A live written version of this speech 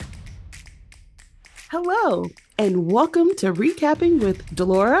Hello, and welcome to Recapping with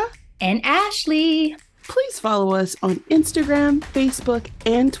Delora. And Ashley. Please follow us on Instagram, Facebook,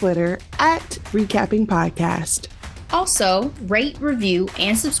 and Twitter at Recapping Podcast. Also, rate, review,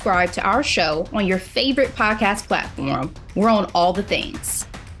 and subscribe to our show on your favorite podcast platform. We're on all the things.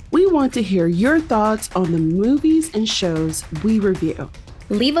 We want to hear your thoughts on the movies and shows we review.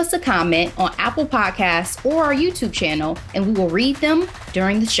 Leave us a comment on Apple Podcasts or our YouTube channel, and we will read them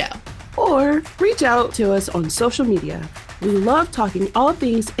during the show. Or reach out to us on social media. We love talking all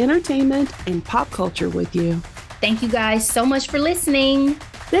things entertainment and pop culture with you. Thank you guys so much for listening.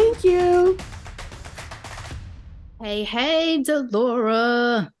 Thank you. Hey,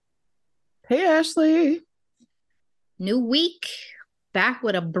 Delora. Hey, Ashley. New week, back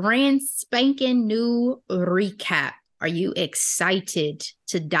with a brand spanking new recap. Are you excited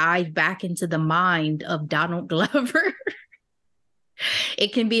to dive back into the mind of Donald Glover?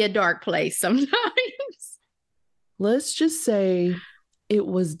 It can be a dark place sometimes. Let's just say it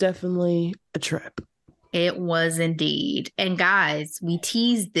was definitely a trip. It was indeed. And guys, we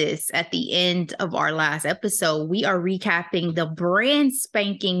teased this at the end of our last episode. We are recapping the brand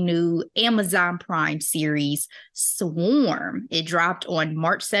spanking new Amazon Prime series, Swarm. It dropped on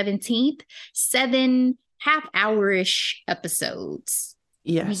March 17th, 7 half-hour-ish episodes.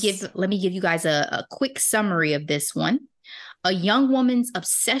 Yes. Let me give you guys a quick summary of this one. A young woman's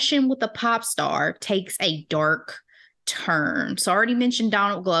obsession with a pop star takes a dark turn. So I already mentioned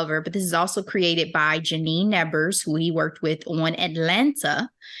Donald Glover, but this is also created by Janine Nevers, who he worked with on Atlanta.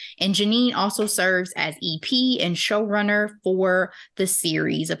 And Janine also serves as EP and showrunner for the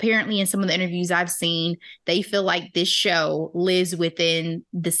series. Apparently, in some of the interviews I've seen, they feel like this show lives within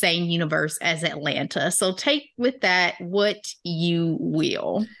the same universe as Atlanta. So take with that what you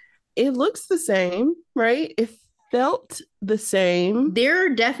will. It looks the same, right? It felt the same. There are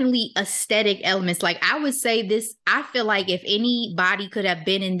definitely aesthetic elements. Like I would say this, I feel like if anybody could have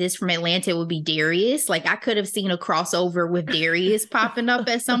been in this from Atlanta, it would be Darius. Like I could have seen a crossover with Darius popping up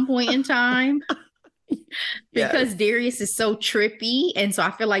at some point in time. Because yes. Darius is so trippy. And so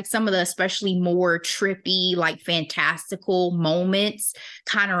I feel like some of the especially more trippy, like fantastical moments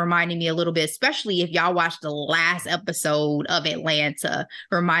kind of reminded me a little bit, especially if y'all watched the last episode of Atlanta,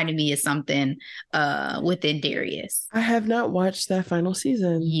 reminded me of something within Darius. I have not watched that final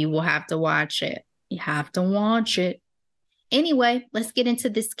season. You will have to watch it. You have to watch it. Anyway, let's get into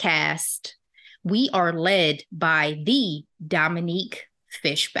this cast. We are led by the Dominique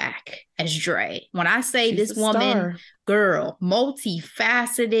Fishback as Dre. When I say she's this woman, star. Girl,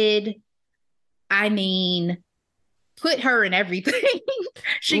 multifaceted, I mean, put her in everything.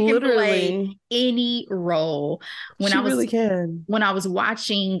 She can play any role. She really can. When I was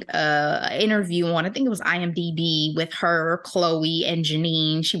watching an interview on, I think it was IMDb with her, Chloe, and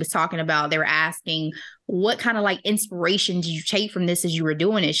Janine, she was talking about, they were asking, what kind of like inspiration did you take from this as you were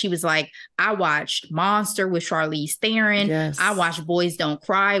doing it? She was like, I watched Monster with Charlize Theron. Yes. I watched Boys Don't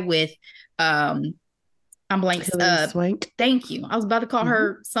Cry with I'm blank. Swank. Thank you. I was about to call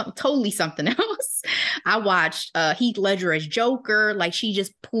her totally something else. I watched Heath Ledger as Joker. Like she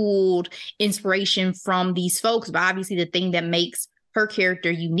just pulled inspiration from these folks. But obviously the thing that makes her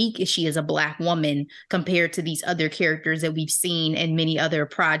character unique is she is a Black woman compared to these other characters that we've seen in many other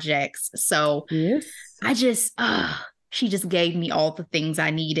projects. So yes. She just gave me all the things I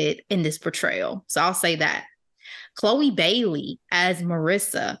needed in this portrayal. So I'll say that. Chloe Bailey as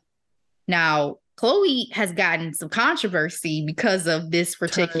Marissa. Now, Chloe has gotten some controversy because of this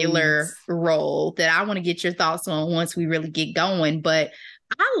particular role that I want to get your thoughts on once we really get going. But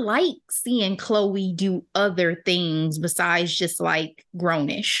I like seeing Chloe do other things besides just like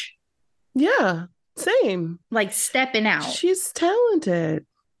grownish. Yeah, same. Like stepping out. She's talented.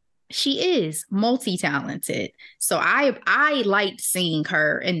 She is multi-talented. So I liked seeing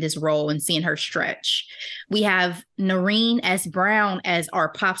her in this role and seeing her stretch. We have Noreen S. Brown as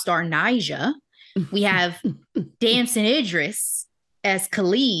our pop star Nyjah. We have Damson Idris as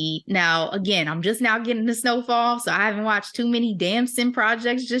Khalid. Now, again, I'm just now getting to Snowfall, so I haven't watched too many Damson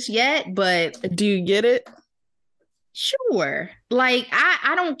projects just yet, but... Do you get it? Sure. Like,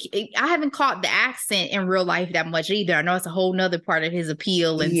 I haven't caught the accent in real life that much either. I know it's a whole nother part of his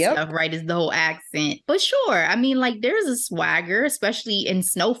appeal and stuff, right? Is the whole accent. But sure, I mean, like, there's a swagger, especially in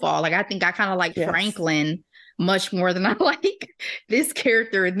Snowfall. Like, I think I kind of like Franklin much more than I like this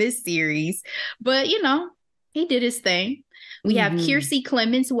character in this series. But, you know, he did his thing. We have Kiersey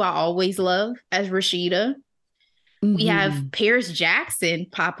Clemens, who I always love, as Rashida. We have Paris Jackson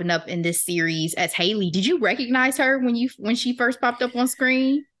popping up in this series as Haley. Did you recognize her when she first popped up on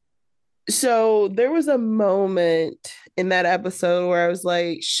screen? So there was a moment in that episode where I was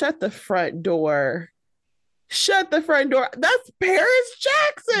like, shut the front door. Shut the front door. That's Paris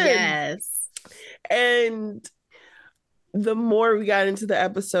Jackson. Yes. And the more we got into the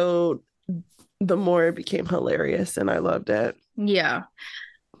episode, the more it became hilarious, and I loved it. Yeah.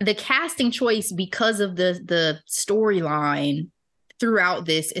 The casting choice, because of the storyline throughout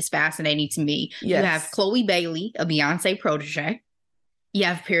this, is fascinating to me. Yes. You have Chloe Bailey, a Beyonce protege. You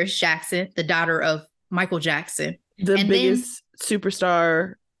have Paris Jackson, the daughter of Michael Jackson. The biggest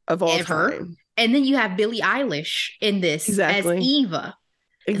superstar of all time. And then you have Billie Eilish in this as Eva.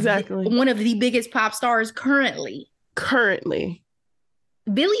 Exactly. One of the biggest pop stars currently.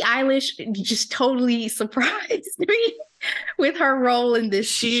 Billie Eilish just totally surprised me with her role in this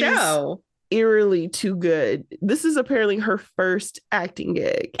show. Eerily too good. This is apparently her first acting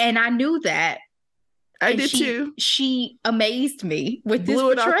gig. And I knew that. I did too. She amazed me with this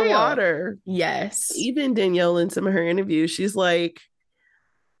portrayal. Blew it out the water. Yes. Even Danielle, in some of her interviews, she's like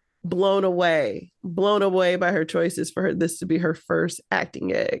blown away by her choices for this to be her first acting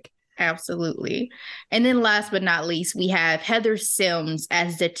gig. Absolutely. And then last but not least, we have Heather Sims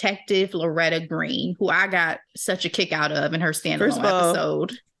as Detective Loretta Green, who I got such a kick out of in her standalone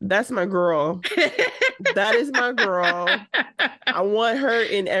episode. That's my girl. That is my girl. I want her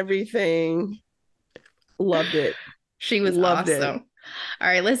in everything. Loved it. She was awesome. All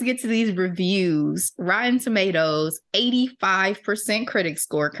right, let's get to these reviews. Rotten Tomatoes, 85% critic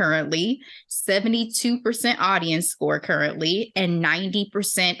score currently, 72% audience score currently, and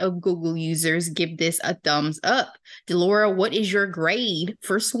 90% of Google users give this a thumbs up. Delora, what is your grade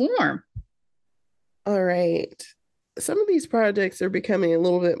for Swarm? All right. Some of these projects are becoming a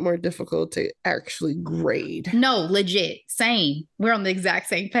little bit more difficult to actually grade. No, legit. Same. We're on the exact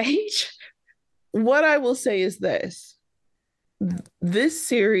same page. What I will say is this. This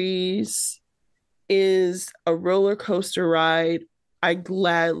series is a roller coaster ride I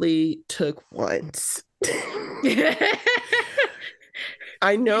gladly took once.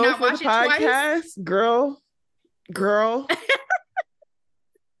 I know for the podcast, girl.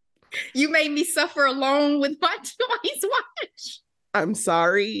 You made me suffer alone with my twice watch. I'm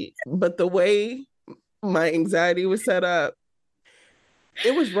sorry, but the way my anxiety was set up,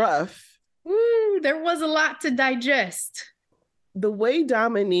 it was rough. Ooh, there was a lot to digest. The way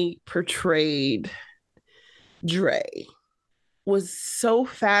Dominique portrayed Dre was so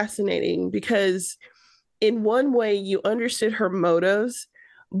fascinating because in one way you understood her motives,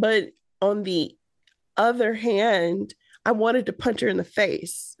 but on the other hand, I wanted to punch her in the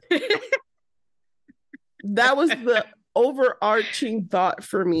face. That was the overarching thought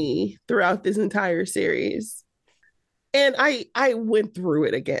for me throughout this entire series. And I went through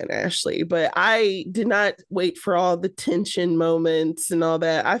it again, Ashley, but I did not wait for all the tension moments and all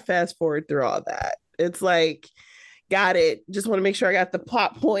that. I fast forward through all that. It's like, got it. Just want to make sure I got the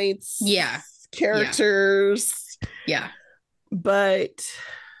plot points. Yeah. Characters. Yeah. But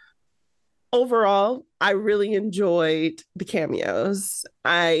overall, I really enjoyed the cameos.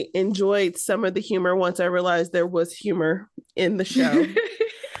 I enjoyed some of the humor once I realized there was humor in the show.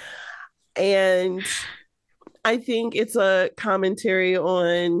 And I think it's a commentary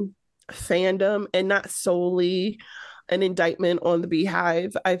on fandom and not solely an indictment on the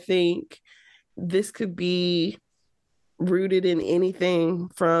Beehive. I think this could be rooted in anything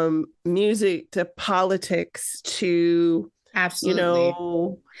from music to politics to,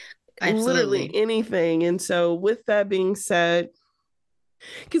 Absolutely. Literally anything. And so with that being said,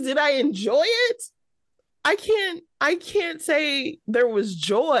 because did I enjoy it? I can't say there was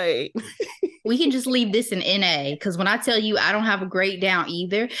joy. We can just leave this in NA, because when I tell you I don't have a grade down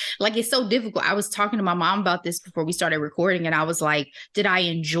either, like, it's so difficult. I was talking to my mom about this before we started recording, and I was like, did I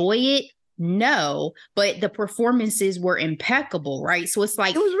enjoy it? No, but the performances were impeccable, right? So it's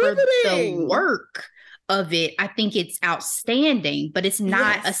like, it was riveting. For the work of it, I think it's outstanding, but it's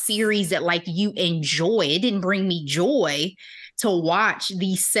not a series that like you enjoy. It didn't bring me joy to watch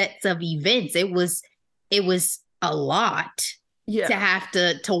these sets of events. It was a lot to have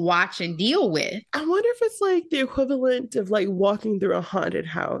to watch and deal with. I wonder if it's like the equivalent of like walking through a haunted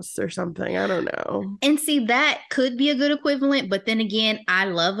house or something. I don't know. And see, that could be a good equivalent, but then again, I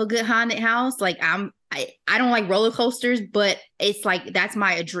love a good haunted house. Like I don't like roller coasters, but it's like, that's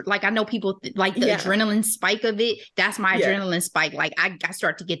my, like, I know people like the adrenaline spike of it. That's my adrenaline spike. Like I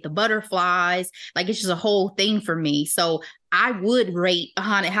start to get the butterflies. Like, it's just a whole thing for me. So I would rate a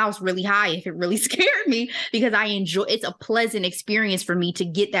haunted house really high if it really scared me, because I enjoy, it's a pleasant experience for me to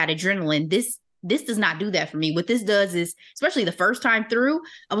get that adrenaline. This does not do that for me. What this does is, especially the first time through,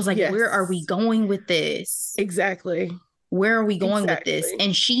 I was like, where are we going with this? Exactly. Where are we going with this?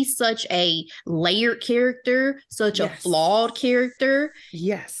 And she's such a layered character, such a flawed character.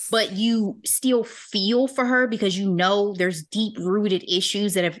 Yes. But you still feel for her because you know there's deep-rooted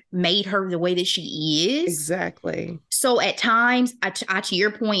issues that have made her the way that she is. Exactly. So at times, I to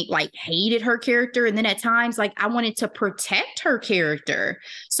your point, like hated her character. And then at times, like I wanted to protect her character.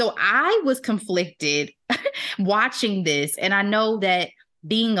 So I was conflicted watching this. And I know that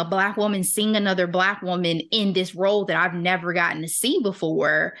being a Black woman, seeing another Black woman in this role that I've never gotten to see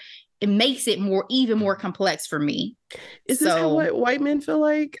before, it makes it even more complex for me. Is this how white men feel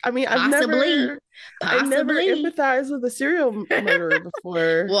like? I mean, I've never empathized with a serial murderer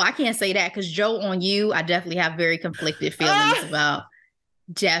before. Well, I can't say that because Joe on You, I definitely have very conflicted feelings about.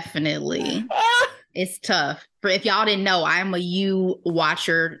 Definitely. It's tough. If y'all didn't know, I'm a You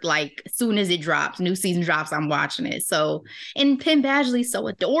watcher. Like, as soon as it drops, new season drops, I'm watching it. So, and Penn Badgley's so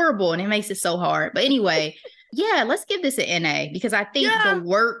adorable and it makes it so hard. But anyway, yeah, let's give this an NA because I think the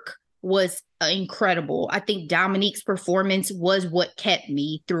work was incredible. I think Dominique's performance was what kept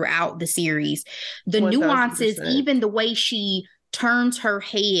me throughout the series. The 1000%. Nuances, even the way she turns her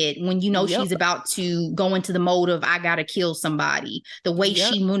head when you know she's about to go into the mode of I gotta kill somebody, the way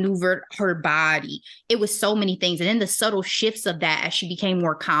she maneuvered her body, it was so many things. And then the subtle shifts of that as she became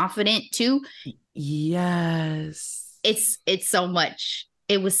more confident too. Yes, it's so much.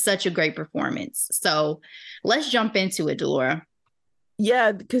 It was such a great performance. So let's jump into it, Delora.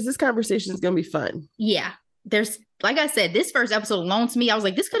 Yeah, because this conversation is gonna be fun. Yeah, there's, like I said, this first episode alone to me, I was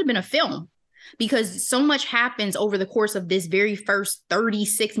like, this could have been a film. Because so much happens over the course of this very first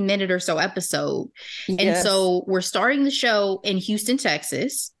 36-minute or so episode. Yes. And so we're starting the show in Houston,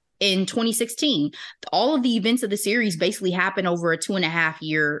 Texas in 2016. All of the events of the series basically happen over a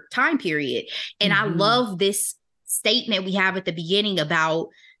 2.5-year time period. And I love this statement we have at the beginning about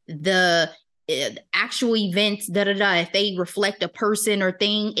the actual events, if they reflect a person or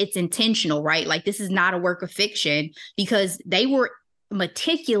thing, it's intentional, right? Like this is not a work of fiction because they were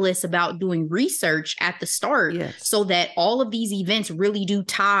meticulous about doing research at the start so that all of these events really do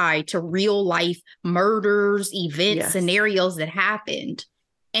tie to real life murders, events, scenarios that happened.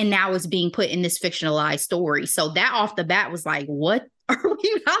 And now it's being put in this fictionalized story. So that off the bat was like, what are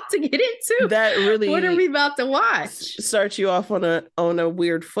we about to get into? That really, what are we about to watch? Start you off on a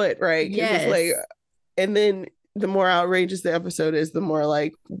weird foot, right? Yes. It's like, and then the more outrageous the episode is, the more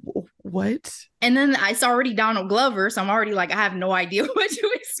like, what? And then it's already Donald Glover, so I'm already like, I have no idea what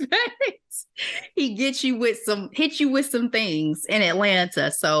to expect. He hits you with some things in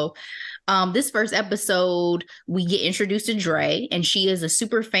Atlanta. So this first episode, we get introduced to Dre, and she is a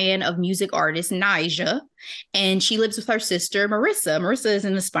super fan of music artist Nyjah, and she lives with her sister Marissa. Marissa is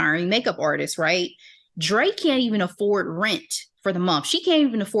an aspiring makeup artist, right? Dre can't even afford rent for the month. She can't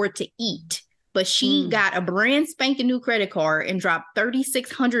even afford to eat. But she got a brand spanking new credit card and dropped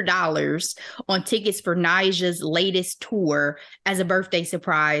 $3,600 on tickets for Nyjah's latest tour as a birthday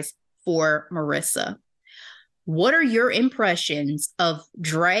surprise for Marissa. What are your impressions of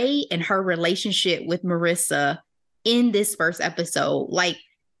Dre and her relationship with Marissa in this first episode? Like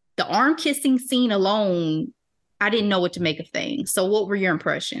the arm kissing scene alone, I didn't know what to make of things. So what were your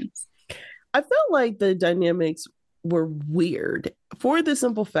impressions? I felt like the dynamics were weird for the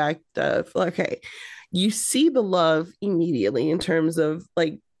simple fact of, okay, you see the love immediately in terms of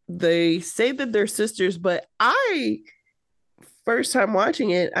like they say that they're sisters, but first time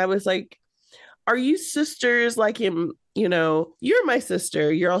watching it, I was like, are you sisters like him? You know, you're my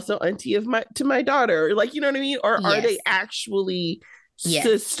sister, you're also auntie to my daughter, like, you know what I mean? Or are they actually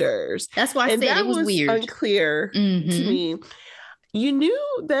sisters? That's why I said it was weird, unclear to me. You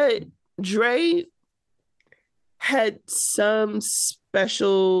knew that Dre had some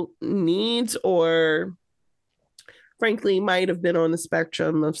special needs, or frankly might have been on the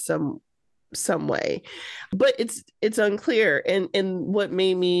spectrum of some way, but it's unclear. And what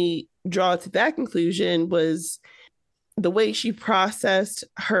made me draw to that conclusion was the way she processed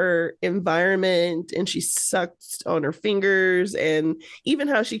her environment, and she sucked on her fingers, and even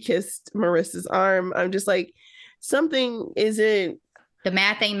how she kissed Marissa's arm. I'm just like, something isn't, the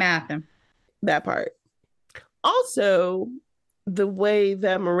math ain't mathing. That part. Also, the way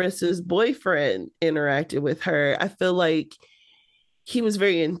that Marissa's boyfriend interacted with her, I feel like he was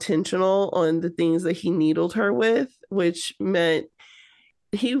very intentional on the things that he needled her with, which meant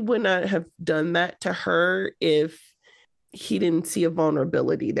he would not have done that to her if he didn't see a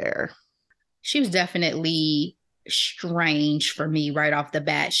vulnerability there. She was definitely strange for me right off the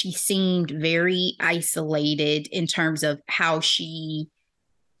bat. She seemed very isolated in terms of how she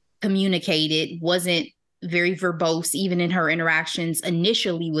communicated, wasn't very verbose, even in her interactions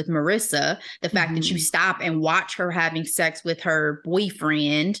initially with Marissa. The fact that you stop and watch her having sex with her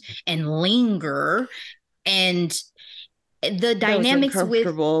boyfriend and linger, and the dynamics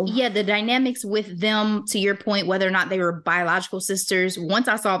with them, to your point, whether or not they were biological sisters. Once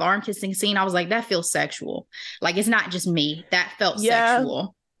I saw the arm kissing scene, I was like, that feels sexual. Like, it's not just me. That felt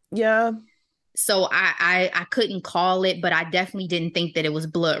sexual. Yeah. So I couldn't call it, but I definitely didn't think that it was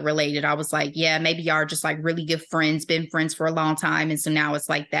blood related. I was like, yeah, maybe y'all are just like really good friends, been friends for a long time. And so now it's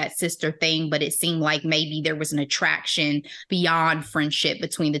like that sister thing, but it seemed like maybe there was an attraction beyond friendship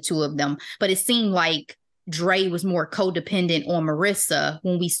between the two of them. But it seemed like Dre was more codependent on Marissa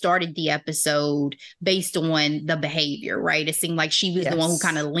when we started the episode based on the behavior, right? It seemed like she was the one who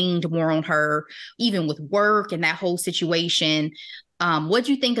kind of leaned more on her, even with work and that whole situation. What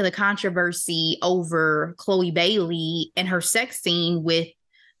do you think of the controversy over Chloe Bailey and her sex scene with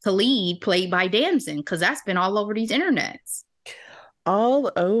Khalid, played by Damson? Because that's been all over these internets.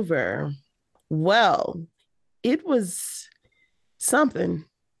 All over. Well, it was something.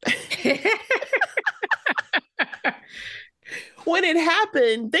 When it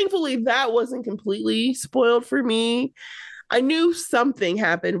happened, thankfully that wasn't completely spoiled for me. I knew something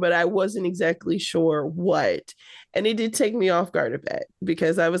happened, but I wasn't exactly sure what. And it did take me off guard a bit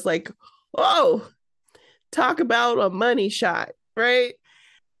because I was like, oh, talk about a money shot, right?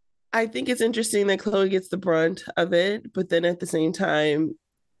 I think it's interesting that Chloe gets the brunt of it, but then at the same time,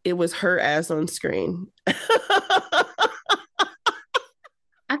 it was her ass on screen. I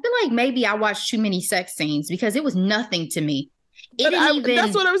feel like maybe I watched too many sex scenes because it was nothing to me.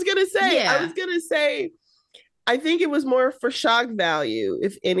 That's what I was going to say. Yeah. I was going to say, I think it was more for shock value,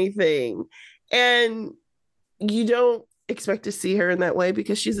 if anything. And you don't expect to see her in that way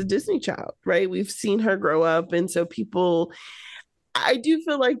because she's a Disney child, right? We've seen her grow up. And so I do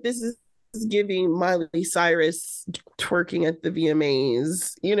feel like this is giving Miley Cyrus twerking at the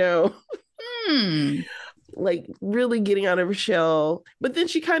VMAs, like really getting out of her shell. But then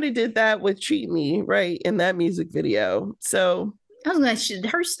she kind of did that with Treat Me, right? In that music video. So I was gonna say,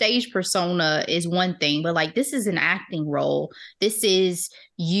 her stage persona is one thing, but like this is an acting role. This is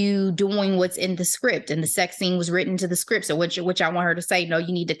you doing what's in the script, and the sex scene was written to the script. So which I want her to say, no,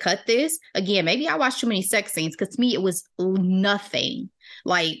 you need to cut this. Again, maybe I watched too many sex scenes because to me it was nothing.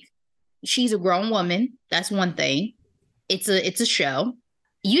 Like, she's a grown woman. That's one thing. It's a show.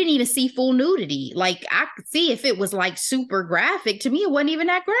 You didn't even see full nudity. Like, I could see if it was like super graphic. To me, it wasn't even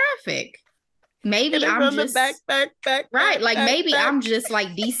that graphic. Maybe I'm just maybe I'm just like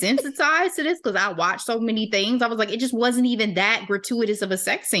desensitized to this because I watched so many things. I was like, it just wasn't even that gratuitous of a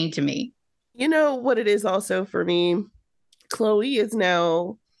sex scene to me. You know what it is also for me? Chloe is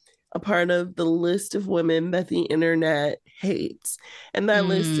now a part of the list of women that the internet hates. And that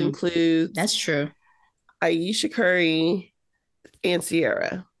list includes... That's true. Ayesha Curry and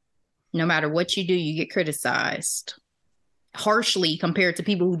Ciara. No matter what you do, you get criticized harshly compared to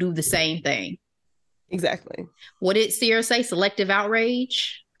people who do the same thing. Exactly. What did Ciara say? Selective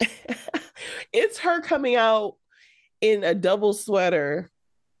outrage? It's her coming out in a double sweater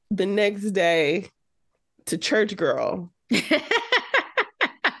the next day to church girl. If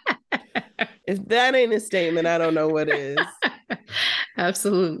that ain't a statement, I don't know what is.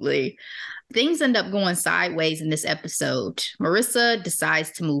 Absolutely. Things end up going sideways in this episode. Marissa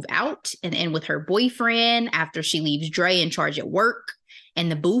decides to move out and end with her boyfriend after she leaves Dre in charge at work. And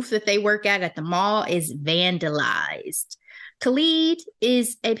the booth that they work at the mall is vandalized. Khalid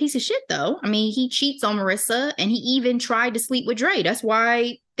is a piece of shit, though. I mean, he cheats on Marissa and he even tried to sleep with Dre. That's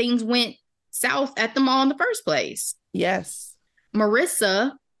why things went south at the mall in the first place. Yes.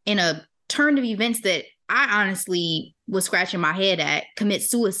 Marissa, in a turn of events that I honestly was scratching my head at, commits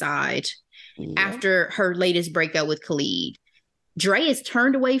suicide after her latest breakup with Khalid. Dre is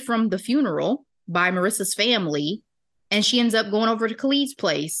turned away from the funeral by Marissa's family, and she ends up going over to Khalid's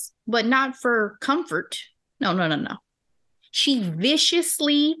place, but not for comfort. No. She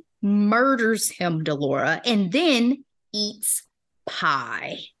viciously murders him, Delora, and then eats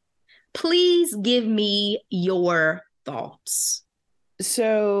pie. Please give me your thoughts.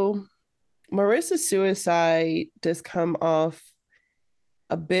 So Marissa's suicide does come off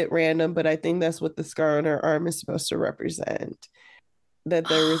a bit random, but I think that's what the scar on her arm is supposed to represent, that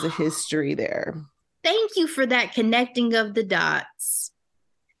there was a history there. Thank you for that connecting of the dots.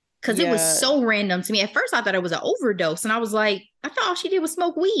 Because it was so random to me. At first, I thought it was an overdose. And I was like, I thought all she did was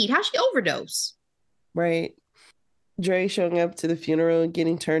smoke weed. How'd she overdose? Right. Dre showing up to the funeral and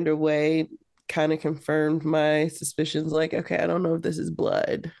getting turned away kind of confirmed my suspicions. Like, okay, I don't know if this is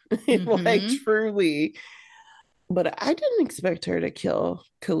blood. Like, truly. But I didn't expect her to kill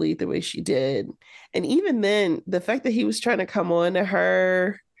Khalid the way she did. And even then, the fact that he was trying to come on to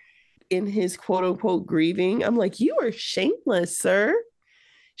her in his quote unquote grieving, I'm like, you are shameless, sir.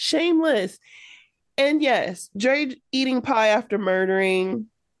 Shameless. And yes, Dre eating pie after murdering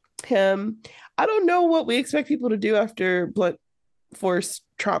him. I don't know what we expect people to do after blunt force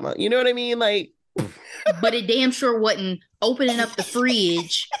trauma. You know what I mean? Like, but it damn sure wasn't opening up the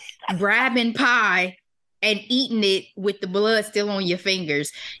fridge, grabbing pie, and eating it with the blood still on your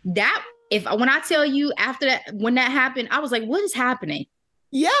fingers. That when I tell you after that, when that happened, I was like, what is happening?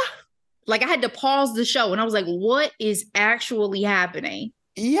 Yeah. Like I had to pause the show and I was like, what is actually happening?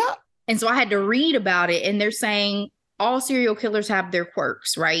 Yeah. And so I had to read about it, and they're saying all serial killers have their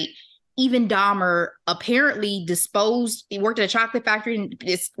quirks, right? Even Dahmer apparently he worked at a chocolate factory and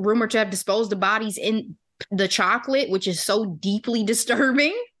is rumored to have disposed of bodies in the chocolate, which is so deeply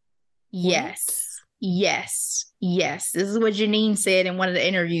disturbing. What? Yes. This is what Janine said in one of the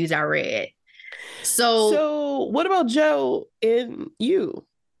interviews I read. So what about Joe and you?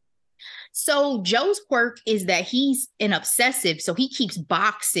 So Joe's quirk is that he's an obsessive. So he keeps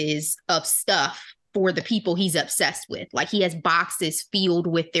boxes of stuff for the people he's obsessed with. Like he has boxes filled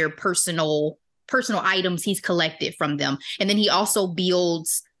with their personal items he's collected from them. And then he also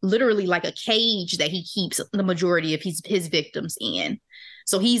builds literally like a cage that he keeps the majority of his victims in.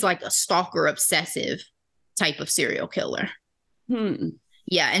 So he's like a stalker obsessive type of serial killer.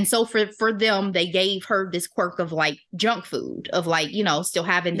 Yeah. And so for them, they gave her this quirk of like junk food, of like, still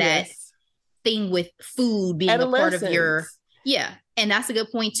having that thing with food being a part of your. Yeah. And that's a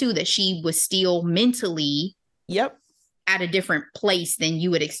good point too, that she was still mentally at a different place than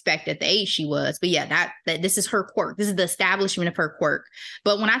you would expect at the age she was. But yeah, that this is her quirk. This is the establishment of her quirk.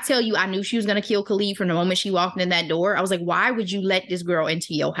 But when I tell you, I knew she was going to kill Khalid from the moment she walked in that door. I was like, why would you let this girl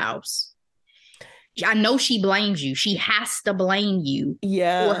into your house? I know she blames you. She has to blame you.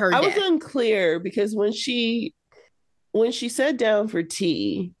 Yeah. For her I death. was unclear because when she sat down for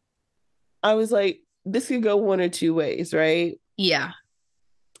tea, I was like, this could go one or two ways, right? Yeah.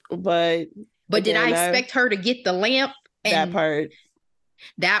 But did I expect her to get the lamp? And that part.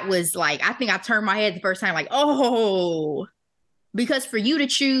 That was like, I think I turned my head the first time, like, oh, because for you to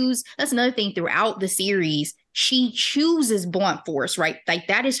choose, that's another thing throughout the series, she chooses blunt force, right? Like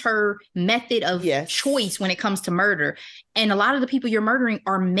that is her method of choice when it comes to murder. And a lot of the people you're murdering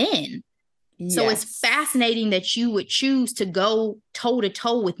are men. Yes. So it's fascinating that you would choose to go toe to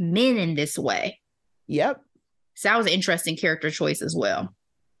toe with men in this way. Yep. So that was an interesting character choice as well.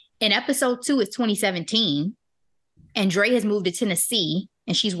 In episode 2, it's 2017. And Dre has moved to Tennessee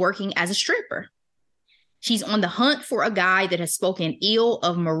and she's working as a stripper. She's on the hunt for a guy that has spoken ill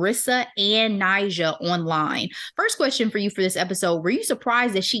of Marissa and Nyjah online. First question for you for this episode. Were you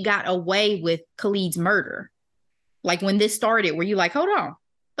surprised that she got away with Khalid's murder? Like when this started, were you like, hold on,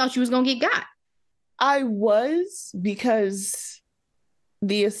 thought she was going to get got? I was, because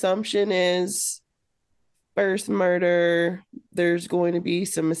the assumption is first murder, there's going to be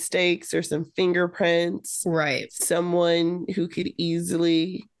some mistakes or some fingerprints. Right. Someone who could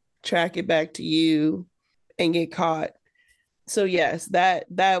easily track it back to you and get caught. So yes, that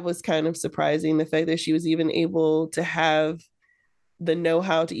was kind of surprising. The fact that she was even able to have the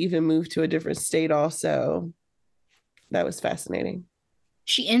know-how to even move to a different state also. That was fascinating.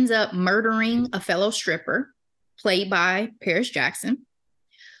 She ends up murdering a fellow stripper, played by Paris Jackson,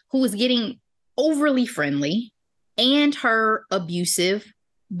 who was getting overly friendly, and her abusive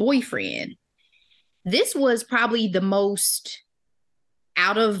boyfriend. This was probably the most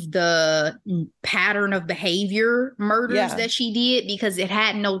out of the pattern of behavior murders that she did, because it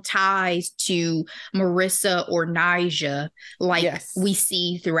had no ties to Marissa or Nyjah like we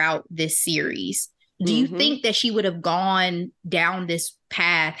see throughout this series. Do you think that she would have gone down this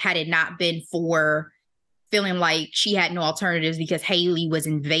path had it not been for feeling like she had no alternatives because Haley was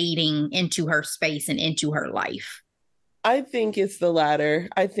invading into her space and into her life? I think it's the latter.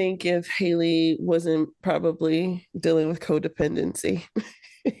 I think if Haley wasn't probably dealing with codependency.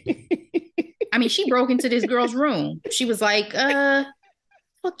 I mean, she broke into this girl's room. She was like,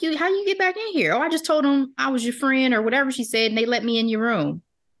 fuck you. How you get back in here? Oh, I just told them I was your friend or whatever she said, and they let me in your room.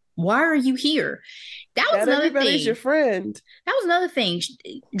 Why are you here? That was another thing. Everybody's your friend. That was another thing.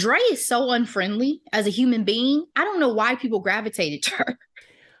 Dre is so unfriendly as a human being. I don't know why people gravitated to her.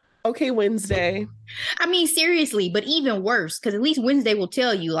 Okay, Wednesday. I mean, seriously, but even worse, because at least Wednesday will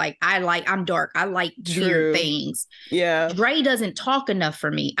tell you, like, I'm dark. I like weird things. Yeah. Dre doesn't talk enough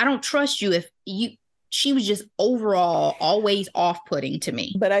for me. I don't trust you if you she was just overall always off-putting to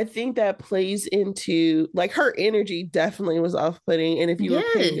me. But I think that plays into, like, her energy definitely was off-putting. And if you were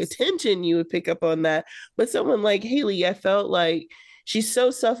paying attention, you would pick up on that. But someone like Haley, I felt like she's so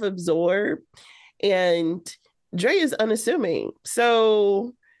self-absorbed and Dre is unassuming.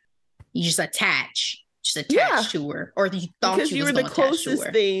 So you just attach to her, or you thought because you were the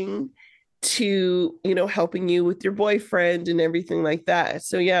closest thing to, you know, helping you with your boyfriend and everything like that.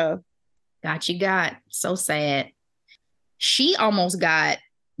 So yeah. Got. So sad. She almost got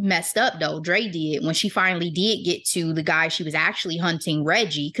messed up though. Dre did, when she finally did get to the guy she was actually hunting,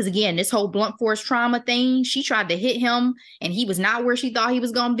 Reggie. Because again, this whole blunt force trauma thing, she tried to hit him and he was not where she thought he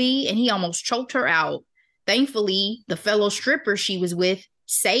was going to be. And he almost choked her out. Thankfully, the fellow stripper she was with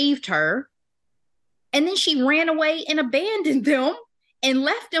saved her. And then she ran away and abandoned them and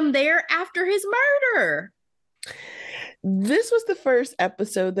left him there after his murder. This was the first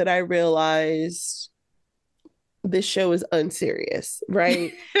episode that I realized this show is unserious,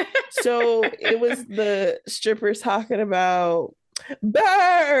 right? So it was the strippers talking about,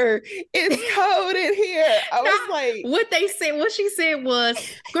 Burr, it's cold in here. I was like, what she said was,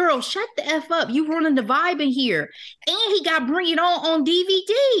 girl, shut the F up. You ruining the vibe in here. And he got Bring It On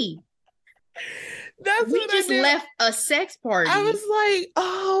DVD. We just left a sex party. I was like,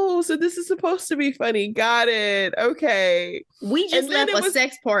 oh, so this is supposed to be funny. Got it. Okay. We just left a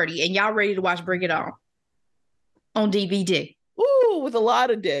sex party and y'all ready to watch Bring It On DVD. Ooh, with a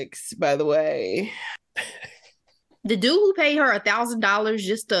lot of dicks, by the way. The dude who paid her $1,000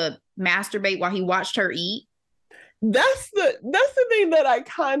 just to masturbate while he watched her eat. That's the thing that I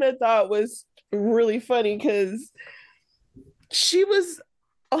kind of thought was really funny, because she was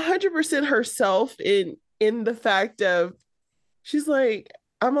 100% herself in the fact of, she's like,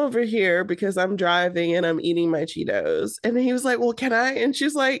 I'm over here because I'm driving and I'm eating my Cheetos. And he was like, well, can I? And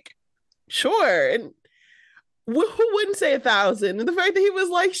she's like, sure. And who wouldn't say 1,000? And the fact that he was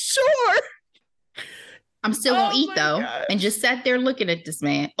like, sure. I'm still gonna eat though. Gosh. And just sat there looking at this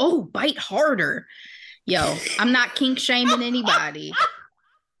man. Oh, bite harder. Yo, I'm not kink shaming anybody.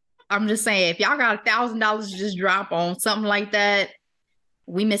 I'm just saying, if y'all got $1,000 to just drop on something like that,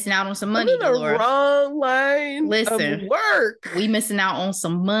 we missing out on some money. I'm in the wrong line of work. We missing out on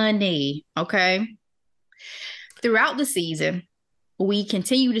some money. Okay. Throughout the season, we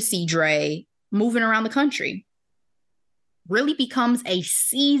continue to see Dre moving around the country. Really becomes a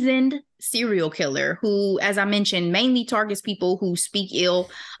seasoned serial killer who, as I mentioned, mainly targets people who speak ill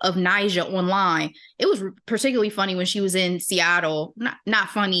of Nyjah online. It was particularly funny when she was in Seattle. Not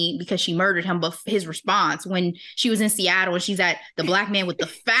funny because she murdered him, but his response when she was in Seattle and she's at the black man with the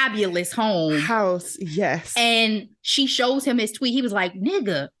fabulous house. Yes. And she shows him his tweet. He was like,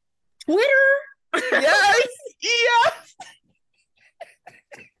 nigga, Twitter? Yes. Yes.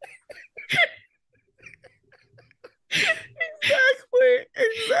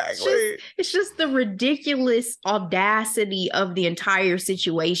 Exactly. It's just the ridiculous audacity of the entire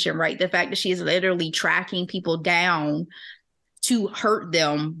situation, right? The fact that she is literally tracking people down to hurt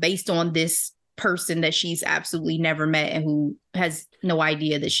them based on this person that she's absolutely never met and who has no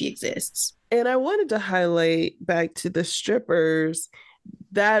idea that she exists. And I wanted to highlight back to the strippers.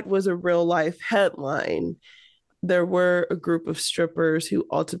 That was a real life headline. There were a group of strippers who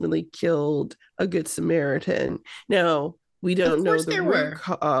ultimately killed a Good Samaritan. Now, we don't know the root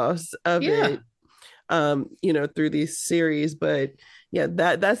cause of it, you know, through these series. But yeah,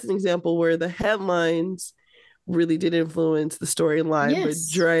 that's an example where the headlines really did influence the storyline. Yes.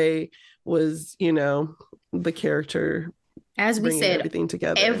 But Dre was, you know, the character. As we said, everything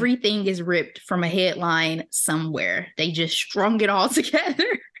together. Everything is ripped from a headline somewhere. They just strung it all together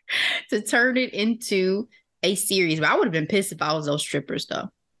to turn it into a series. But I would have been pissed if I was those strippers, though.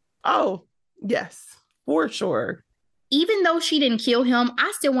 Oh, yes, for sure. Even though she didn't kill him,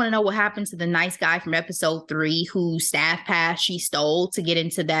 I still want to know what happened to the nice guy from episode 3 whose staff pass she stole to get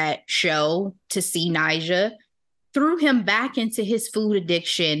into that show to see Nyjah. Threw him back into his food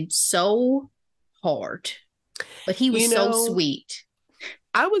addiction so hard. But he was so sweet.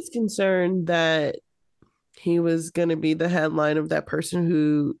 I was concerned that he was going to be the headline of that person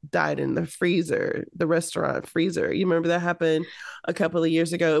who died in the freezer, the restaurant freezer. You remember that happened a couple of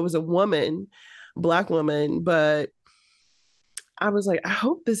years ago? It was a woman, Black woman, but I was like, I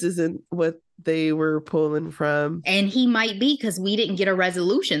hope this isn't what they were pulling from. And he might be, because we didn't get a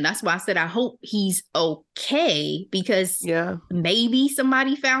resolution. That's why I said I hope he's okay, because maybe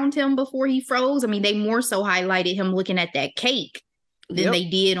somebody found him before he froze. I mean, they more so highlighted him looking at that cake than they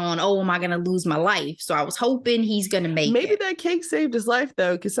did on, oh, am I going to lose my life? So I was hoping he's going to make it. Maybe that cake saved his life,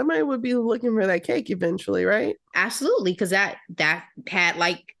 though, because somebody would be looking for that cake eventually, right? Absolutely, because that had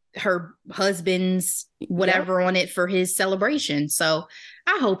like her husband's whatever on it for his celebration. So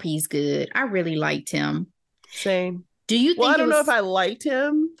I hope he's good. I really liked him. Same. Do you think I don't know if I liked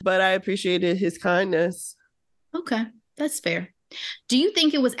him, but I appreciated his kindness. Okay, that's fair. Do you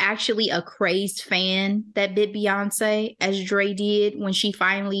think it was actually a crazed fan that bit Beyonce as Dre did when she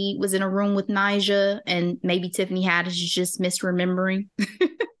finally was in a room with Nyjah, and maybe Tiffany Haddish is just misremembering?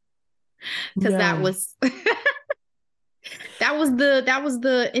 Because that was that was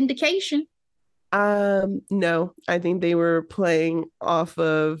the indication. No, I think they were playing off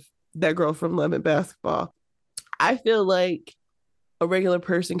of That Girl from Love and Basketball. I feel like a regular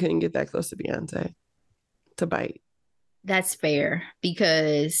person couldn't get that close to Beyonce to bite. That's fair,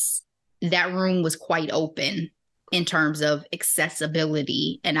 because that room was quite open in terms of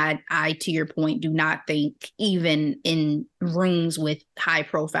accessibility. And I, to your point, do not think even in rooms with high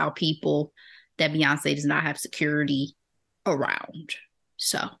profile people that Beyonce does not have security around.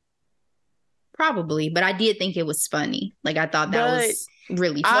 So probably, but I did think it was funny. Like, I thought that was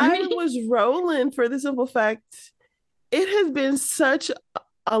really funny. I was rolling for the simple fact it has been such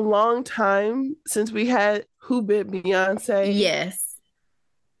a long time since we had Who Bit Beyonce. Yes.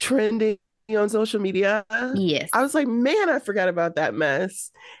 Trending on social media. Yes. I was like, man, I forgot about that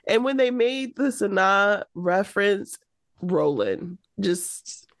mess. And when they made the Sanaa reference, rolling,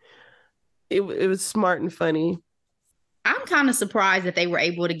 just it was smart and funny. I'm kind of surprised that they were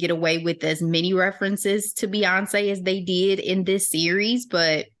able to get away with as many references to Beyonce as they did in this series,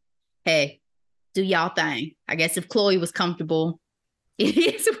 but hey, do y'all thing. I guess if Chloe was comfortable, it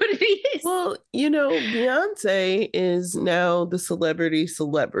is what it is. Well, Beyonce is now the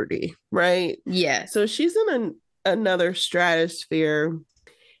celebrity, right? Yeah. So she's in another stratosphere.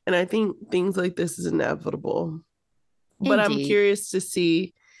 And I think things like this is inevitable. But I'm curious to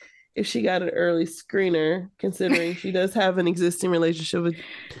see if she got an early screener, considering she does have an existing relationship with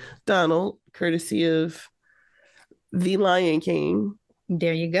Donald, courtesy of The Lion King.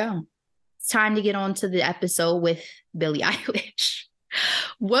 There you go. It's time to get on to the episode with Billie Eilish.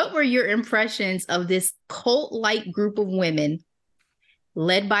 What were your impressions of this cult-like group of women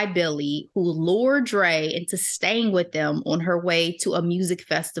led by Billie, who lured Dre into staying with them on her way to a music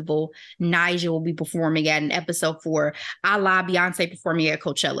festival Nyjah will be performing at in episode 4, a la Beyonce performing at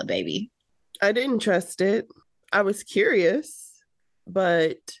Coachella, baby? I didn't trust it. I was curious,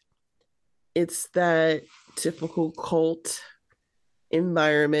 but it's that typical cult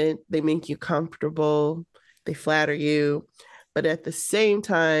environment. They make you comfortable. They flatter you. But at the same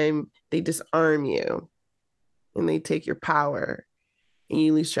time, they disarm you and they take your power and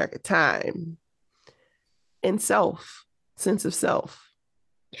you lose track of time and sense of self.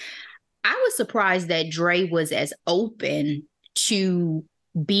 I was surprised that Dre was as open to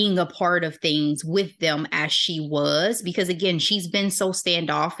being a part of things with them as she was, because again, she's been so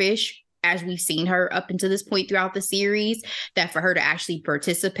standoffish as we've seen her up until this point throughout the series, that for her to actually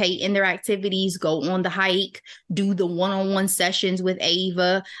participate in their activities, go on the hike, do the one-on-one sessions with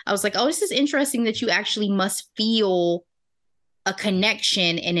Ava, I was like, oh, this is interesting that you actually must feel a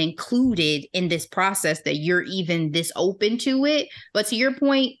connection and included in this process, that you're even this open to it. But to your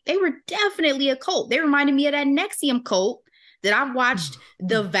point, they were definitely a cult. They reminded me of that NXIVM cult that I've watched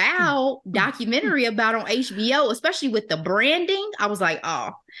the Vow documentary about on HBO, especially with the branding. I was like, oh,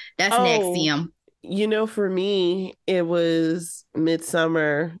 that's NXIVM. For me, it was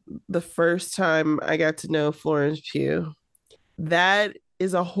Midsommar, the first time I got to know Florence Pugh. That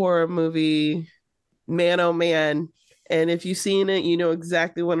is a horror movie, man, oh man. And if you've seen it, you know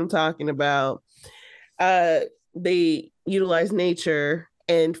exactly what I'm talking about. They utilize nature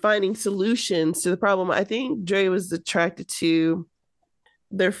and finding solutions to the problem. I think Dre was attracted to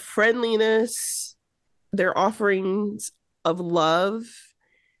their friendliness, their offerings of love.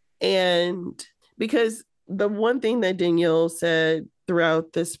 And because the one thing that Danielle said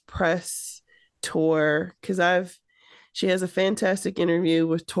throughout this press tour, because she has a fantastic interview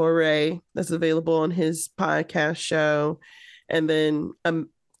with Torre that's available on his podcast show, and then a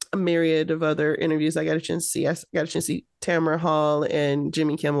myriad of other interviews I got a chance to see. I got a chance to see Tamara Hall and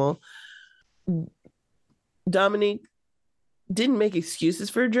Jimmy Kimmel. Dominique didn't make excuses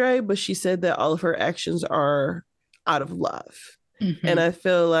for Dre, but she said that all of her actions are out of love. Mm-hmm. And I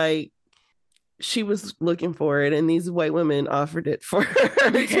feel like she was looking for it, and these white women offered it for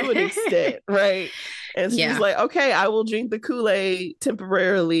her to an extent, right? And she was like, okay, I will drink the Kool-Aid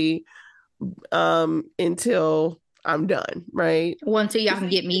temporarily until I'm done, right? Well, until y'all can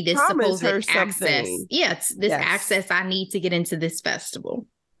get me this supposed access. Yeah, it's this access I need to get into this festival.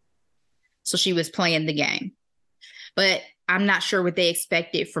 So she was playing the game. But I'm not sure what they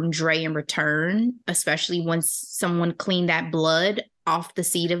expected from Dre in return, especially once someone cleaned that blood off the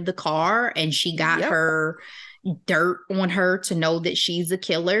seat of the car, and she got her dirt on her to know that she's a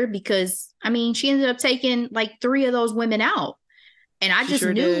killer, because I mean, she ended up taking like 3 of those women out. And I just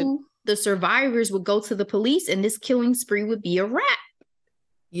knew the survivors would go to the police and this killing spree would be a wrap.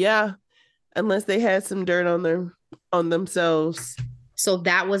 Yeah. Unless they had some dirt on themselves. So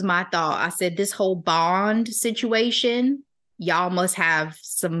that was my thought. I said, this whole Bond situation, y'all must have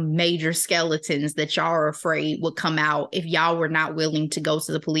some major skeletons that y'all are afraid would come out if y'all were not willing to go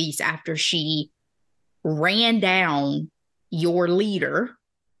to the police after she ran down your leader,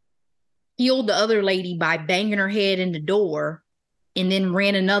 killed the other lady by banging her head in the door, and then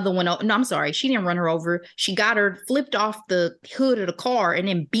ran another one. No, I'm sorry. She didn't run her over. She got her, flipped off the hood of the car and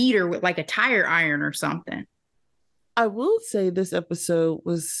then beat her with like a tire iron or something. I will say this episode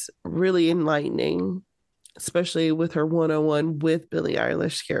was really enlightening, especially with her one-on-one with Billie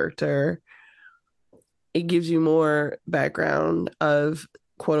Eilish character. It gives you more background of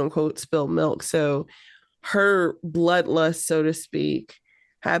quote unquote spilled milk. So her bloodlust, so to speak,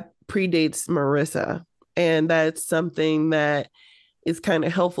 predates Marissa. And that's something that is kind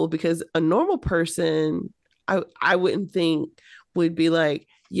of helpful, because a normal person, I wouldn't think would be like,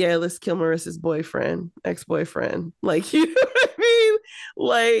 yeah, let's kill Marissa's ex-boyfriend. Like, you know what I mean?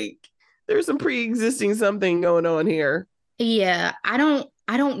 Like, there's some pre-existing something going on here. Yeah, I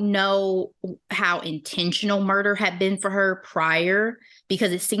don't know how intentional murder had been for her prior,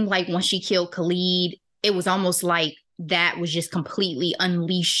 because it seemed like when she killed Khalid, it was almost like that was just completely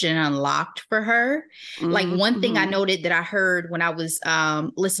unleashed and unlocked for her. Mm-hmm. Like, one thing I noted that I heard when I was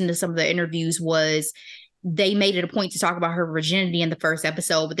listening to some of the interviews was they made it a point to talk about her virginity in the first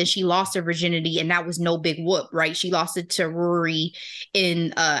episode, but then she lost her virginity and that was no big whoop, right? She lost it to Rory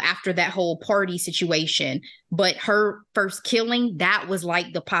in after that whole party situation. But her first killing, that was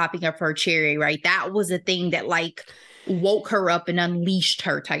like the popping of her cherry, right? That was a thing that like woke her up and unleashed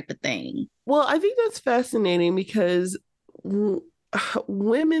her, type of thing. Well, I think that's fascinating because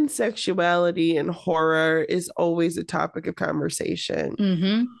women's sexuality and horror is always a topic of conversation.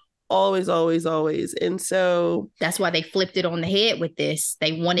 Mm-hmm. Always, always, always. And so that's why they flipped it on the head with this.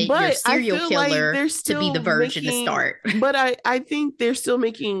 They wanted your serial killer to be the virgin to start. But I think they're still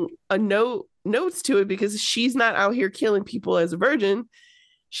making notes to it, because she's not out here killing people as a virgin.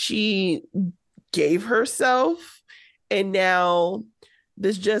 She gave herself, and now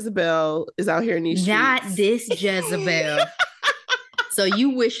this Jezebel is out here in these streets. Not this Jezebel. So you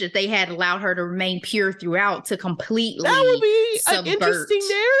wish that they had allowed her to remain pure throughout to completely that would be an interesting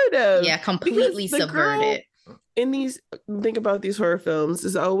narrative. Yeah, completely subvert it. In these, think about these horror films,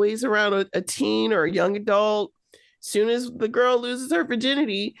 is always around a teen or a young adult. Soon as the girl loses her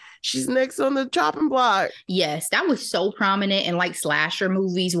virginity, she's next on the chopping block. Yes, that was so prominent in like slasher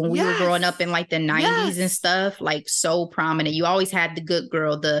movies when we were growing up in like the 90s and stuff. Like, so prominent. You always had the good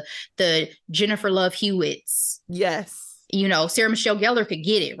girl, the Jennifer Love Hewitts. Yes. You know, Sarah Michelle Gellar could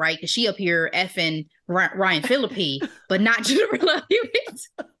get it, right? Because she up here effing Ryan Phillippe, but not Jennifer Love Hewitt.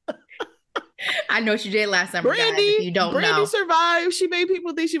 I know what you did last summer, guys, if you don't know. Brandy survived. She made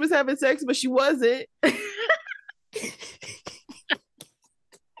people think she was having sex, but she wasn't.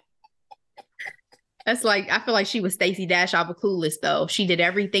 That's like, I feel like she was Stacey Dash off of Clueless, though. She did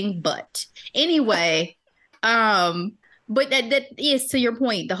everything but. Anyway, but that is, to your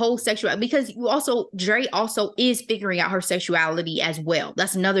point, the whole sexual, because Dre also is figuring out her sexuality as well.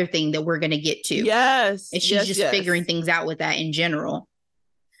 That's another thing that we're going to get to. Yes. And she's figuring things out with that in general.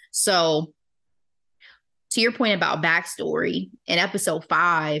 So to your point about backstory, in episode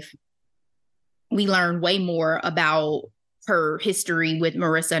 5, we learned way more about her history with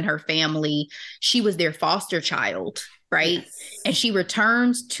Marissa and her family. She was their foster child, right? Yes. And she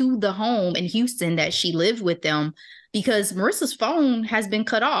returns to the home in Houston that she lived with them, because Marissa's phone has been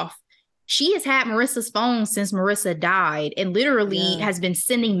cut off. She has had Marissa's phone since Marissa died, and literally has been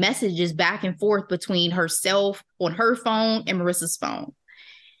sending messages back and forth between herself on her phone and Marissa's phone.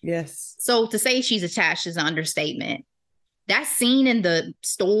 Yes. So to say she's attached is an understatement. That scene in the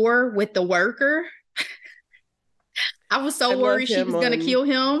store with the worker, I was so worried she was going to kill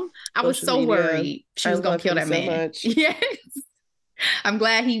him. I was so worried she was going to kill that man. Yes. I'm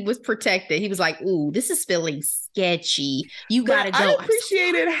glad he was protected. He was like, ooh, this is feeling sketchy. You got to go. I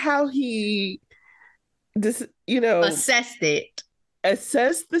appreciated how he assessed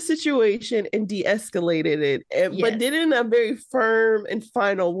the situation and de-escalated it, but did it in a very firm and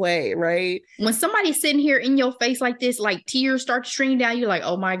final way, right? When somebody's sitting here in your face like this, like tears start to stream down, you're like,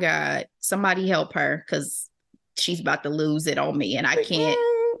 oh my God, somebody help her, because she's about to lose it on me, and I can't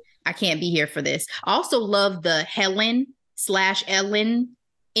be here for this. I also love the Helen/Ellen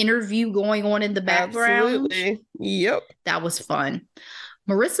interview going on in the background. Absolutely. Yep. That was fun.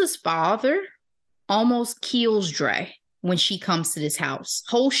 Marissa's father almost kills Dre when she comes to this house.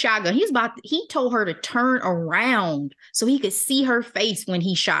 Whole shotgun. He told her to turn around so he could see her face when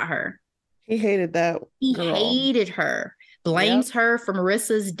he shot her. He hated that. He girl. hated her. Blames her for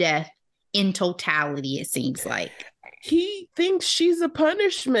Marissa's death in totality, it seems like. He thinks she's a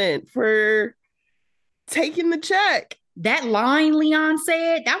punishment for taking the check. That line Leon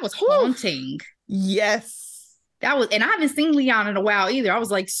said, that was haunting. Yes. That was, and I haven't seen Leon in a while either. I was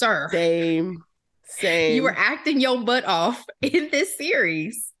like, sir. Same. You were acting your butt off in this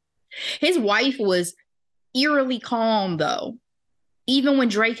series. His wife was eerily calm, though. Even when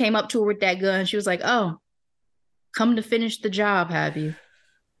Dre came up to her with that gun, she was like, oh, come to finish the job, have you?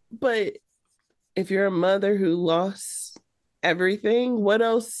 But if you're a mother who lost everything, what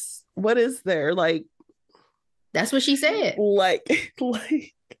else? What is there? Like, that's what she said. Like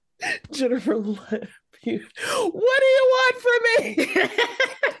Jennifer Love you. What do you want from me?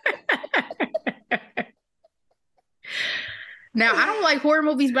 Now, I don't like horror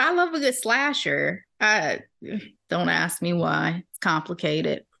movies, but I love a good slasher. Don't ask me why. It's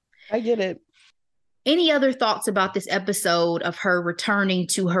complicated. I get it. Any other thoughts about this episode of her returning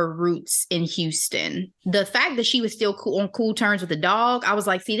to her roots in Houston? The fact that she was still on cool terms with the dog, I was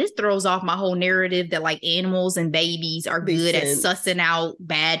like, see, this throws off my whole narrative that like animals and babies are good at sussing out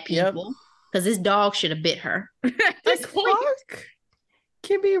bad people. Because this dog should have bit her. This clock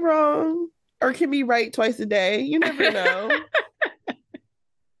can be wrong or can be right twice a day. You never know.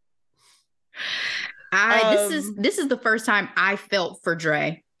 This is the first time I felt for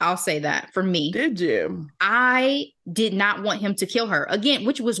Dre. I'll say that for me. Did you? I did not want him to kill her again,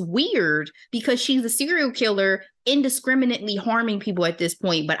 which was weird because she's a serial killer indiscriminately harming people at this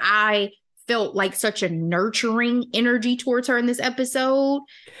point. But I felt like such a nurturing energy towards her in this episode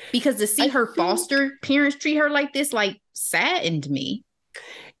because to see her foster parents treat her like this, like saddened me.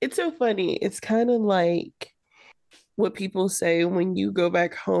 It's so funny. It's kind of like what people say when you go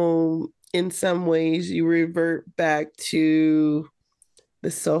back home, in some ways you revert back to the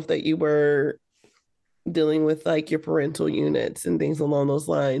self that you were dealing with, like your parental units and things along those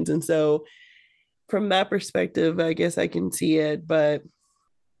lines. And so from that perspective, I guess I can see it, but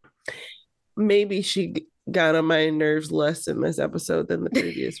maybe she got on my nerves less in this episode than the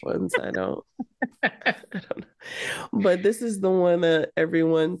previous ones. I don't know. But this is the one that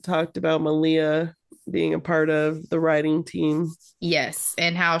everyone talked about Malia being a part of the writing team. Yes,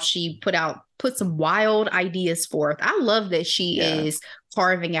 and how she put some wild ideas forth. I love that she is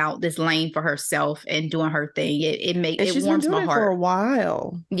carving out this lane for herself and doing her thing. It warms my heart for a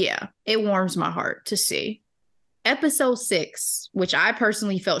while. Yeah, it warms my heart to see. Episode 6, which I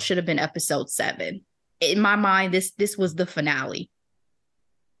personally felt should have been episode 7. In my mind, this was the finale.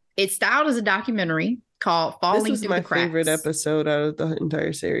 It's styled as a documentary called Falling Through the Cracks. This was my favorite episode out of the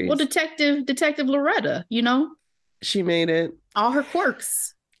entire series. Well, Detective Loretta, you know? She made it. All her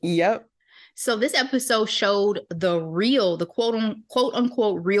quirks. Yep. So this episode showed the quote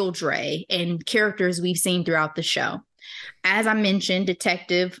unquote real Dre and characters we've seen throughout the show. As I mentioned,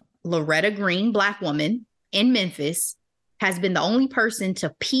 Detective Loretta Green, Black woman in Memphis, has been the only person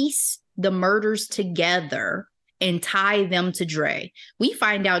to piece the murders together and tie them to Dre. We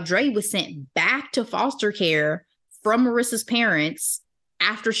find out Dre was sent back to foster care from Marissa's parents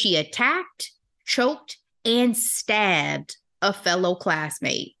after she attacked, choked, and stabbed a fellow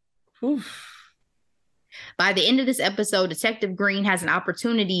classmate. Oof. By the end of this episode, Detective Green has an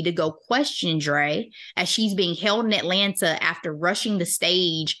opportunity to go question Dre as she's being held in Atlanta after rushing the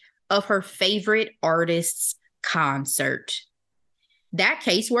stage of her favorite artist's concert. That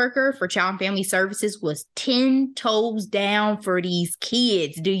caseworker for Child and Family Services was 10 toes down for these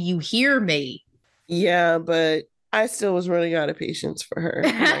kids. Do you hear me? Yeah, but I still was running out of patience for her.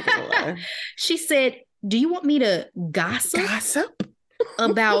 I'm not gonna lie. She said, do you want me to gossip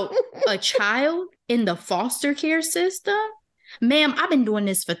about a child in the foster care system? Ma'am, I've been doing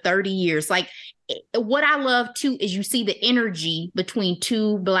this for 30 years. Like, what I love too is you see the energy between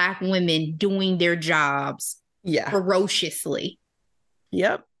two Black women doing their jobs ferociously.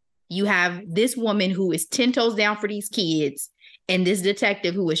 Yep. You have this woman who is 10 toes down for these kids and this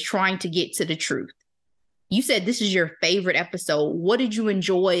detective who is trying to get to the truth. You said this is your favorite episode. What did you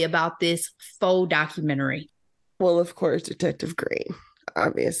enjoy about this faux documentary? Well, of course, Detective Green.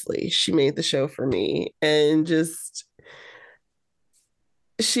 Obviously, she made the show for me, and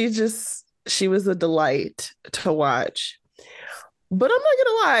she was a delight to watch. But I'm not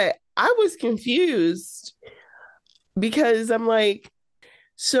gonna lie, I was confused because I'm like,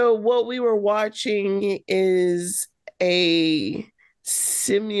 so what we were watching is a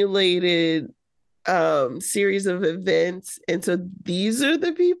simulated series of events. And so these are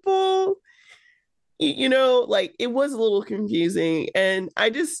the people, like it was a little confusing. And I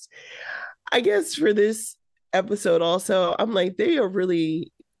guess for this episode also, I'm like, they are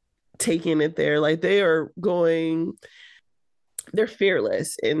really taking it there. Like they're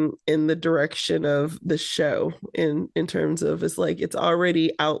fearless in the direction of the show in terms of it's like it's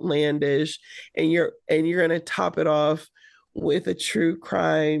already outlandish, and you're gonna top it off with a true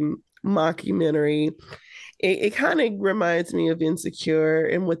crime mockumentary. It kind of reminds me of Insecure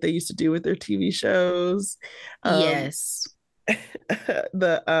and what they used to do with their TV shows. Yes.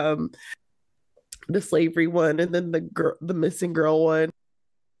 The slavery one, and then the missing girl one.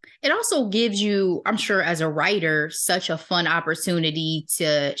 It also gives you, I'm sure, as a writer, such a fun opportunity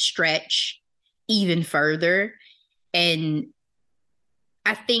to stretch even further. And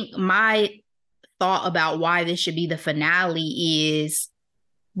I think my thought about why this should be the finale is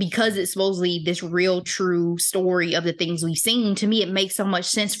because it's supposedly this real, true story of the things we've seen. To me, it makes so much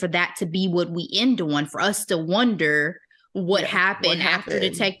sense for that to be what we end on, for us to wonder what happened after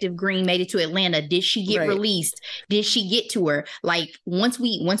Detective Green made it to Atlanta. Did she get released? Did she get to her? Like once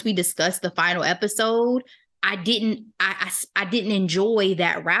we discussed the final episode, I didn't enjoy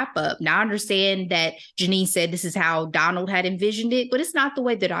that wrap up. Now I understand that Janine said this is how Donald had envisioned it, but it's not the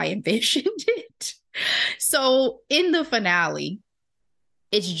way that I envisioned it. So in the finale,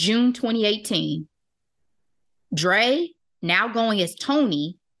 it's June 2018. Dre, now going as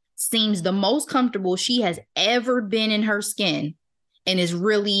Tony, seems the most comfortable she has ever been in her skin and is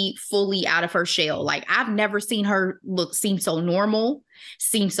really fully out of her shell. Like I've never seen her seem so normal,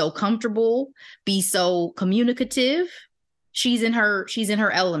 seem so comfortable, be so communicative. She's in her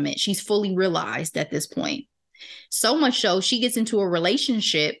element. She's fully realized at this point. So much so she gets into a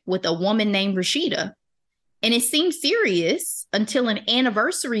relationship with a woman named Rashida. And it seems serious until an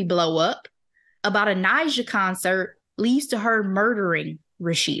anniversary blow up about a Nyjah concert leads to her murdering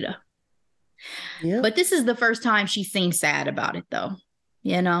Rashida. Yeah. But this is the first time she seems sad about it, though.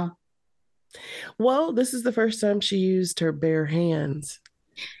 Well, this is the first time she used her bare hands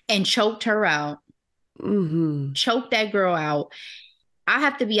and choked her out. Mm-hmm. Choked that girl out. I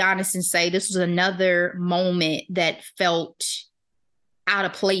have to be honest and say this was another moment that felt out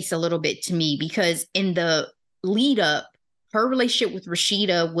of place a little bit to me, because in the lead up, her relationship with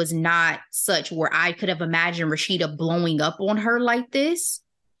Rashida was not such where I could have imagined Rashida blowing up on her like this.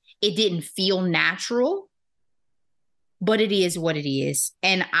 It didn't feel natural, but it is what it is.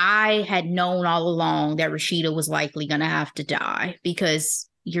 And I had known all along that Rashida was likely going to have to die, because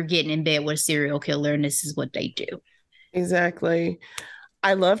you're getting in bed with a serial killer and this is what they do. Exactly.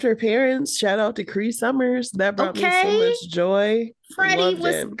 I loved her parents. Shout out to Cree Summers. That brought me so much joy. Freddie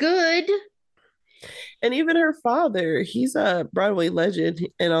was good. And even her father, he's a Broadway legend,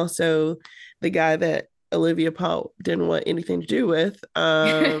 and also the guy that Olivia Pope didn't want anything to do with.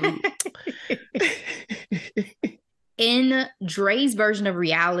 In Dre's version of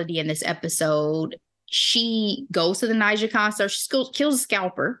reality in this episode, she goes to the Nyjah concert, she kills a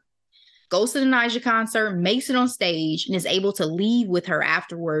scalper, goes to the Nyjah concert, makes it on stage, and is able to leave with her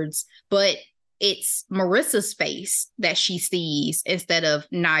afterwards. But it's Marissa's face that she sees instead of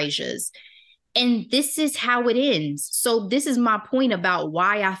Nyjah's. And this is how it ends. So this is my point about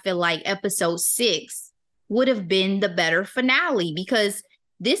why I feel like episode 6 would have been the better finale, because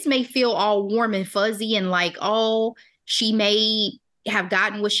this may feel all warm and fuzzy and like, oh, she may have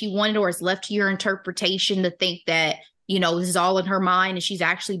gotten what she wanted, or it's left to your interpretation to think that, this is all in her mind and she's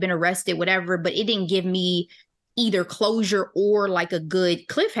actually been arrested, whatever. But it didn't give me either closure or like a good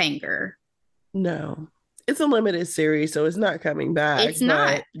cliffhanger. No, it's a limited series, so it's not coming back. It's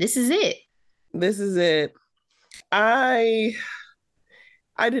not. This is it. This is it. I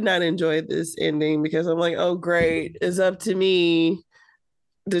did not enjoy this ending, because I'm like, oh, great. It's up to me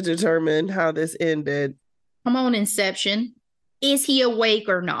to determine how this ended. Come on, Inception. Is he awake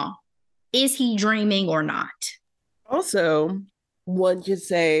or not? Is he dreaming or not? Also, one could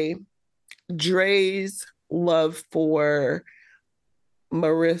say Dre's love for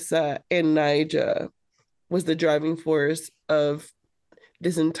Marissa and Nyjah was the driving force of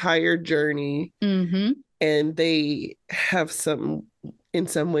this entire journey. Mm-hmm. And they have in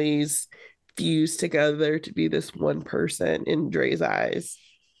some ways fused together to be this one person in Dre's eyes.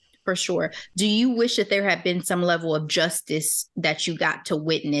 For sure. Do you wish that there had been some level of justice that you got to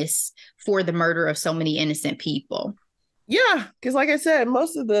witness for the murder of so many innocent people? Yeah, because like I said,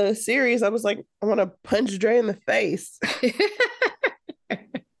 most of the series, I was like, I want to punch Dre in the face.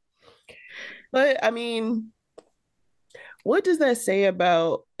 But I mean, what does that say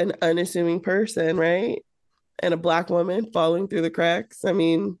about an unassuming person, right? and a Black woman falling through the cracks. I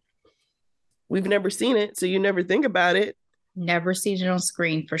mean, we've never seen it, so you never think about it. Never seen it on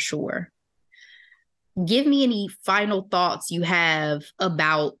screen for sure. Give me any final thoughts you have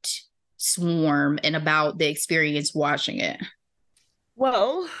about Swarm and about the experience watching it.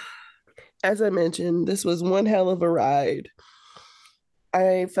 Well, as I mentioned, this was one hell of a ride.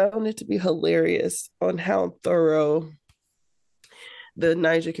 I found it to be hilarious on how thorough the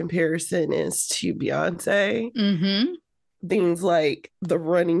Ni'Jah comparison is to Beyonce. Mm-hmm. Things like the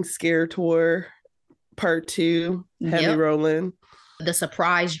Running Scare Tour Part 2, Heavy Rolling. The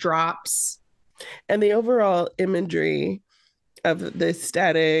surprise drops. And the overall imagery of the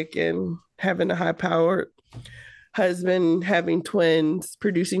static and having a high-powered husband, having twins,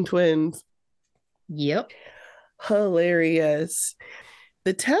 producing twins. Yep. Hilarious.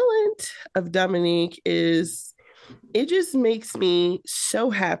 The talent of Dominique is, it just makes me so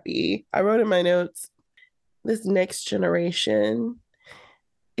happy. I wrote in my notes, this next generation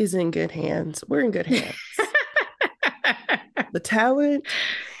is in good hands. We're in good hands. The talent,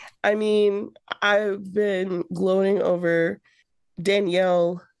 I mean, I've been gloating over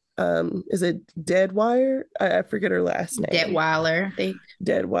Danielle. Is it Deadwire? I forget her last name. Deadweiler, I think.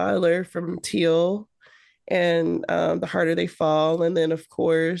 Deadweiler from Teal and The Harder They Fall. And then, of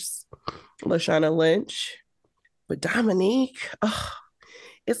course, Lashana Lynch. But Dominique,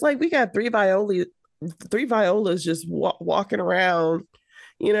 it's like we got three violas just walking around.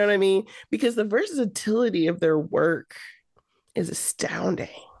 You know what I mean? Because the versatility of their work is astounding.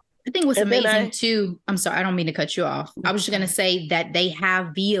 I think what's amazing too, I'm sorry, I don't mean to cut you off. I was just going to say that they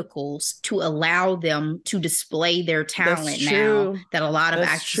have vehicles to allow them to display their talent now that a lot of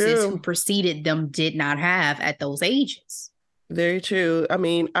actresses who preceded them did not have at those ages. Very true. I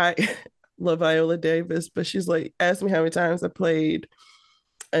mean, I love Viola Davis, but she's like, ask me how many times I played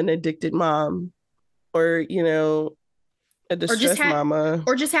an addicted mom or, you know, a distressed mama.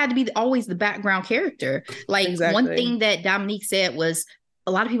 Or just had to be always the background character. Like one thing that Dominique said was,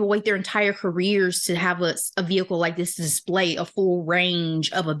 a lot of people wait their entire careers to have a vehicle like this to display a full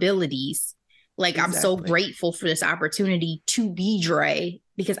range of abilities. Like, I'm so grateful for this opportunity to be Dre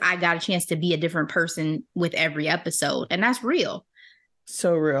because I got a chance to be a different person with every episode. And that's real.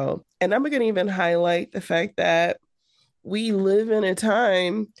 So real. And I'm going to even highlight the fact that we live in a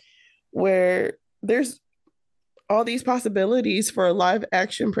time where there's all these possibilities for a live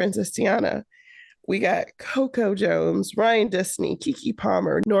action Princess Tiana. We got Coco Jones, Ryan Disney, Keke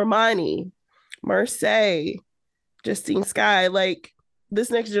Palmer, Normani, Marseille, Justine Skye. Like,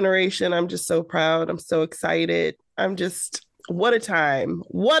 this next generation, I'm just so proud. I'm so excited. What a time.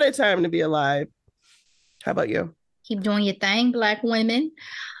 What a time to be alive. How about you? Keep doing your thing, Black women.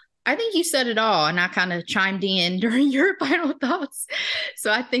 I think you said it all, and I kind of chimed in during your final thoughts.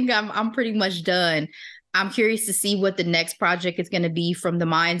 So I think I'm pretty much done. I'm curious to see what the next project is going to be from the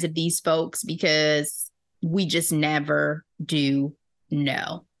minds of these folks because we just never do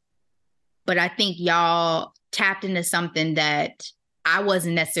know. But I think y'all tapped into something that I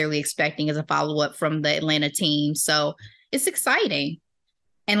wasn't necessarily expecting as a follow-up from the Atlanta team. So it's exciting.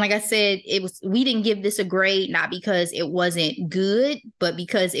 And like I said, we didn't give this a grade, not because it wasn't good, but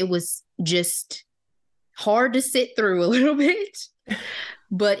because it was just hard to sit through a little bit.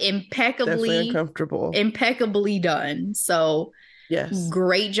 But impeccably done. So yes,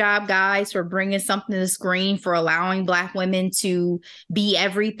 great job, guys, for bringing something to the screen, for allowing Black women to be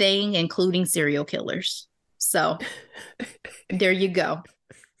everything, including serial killers. So there you go.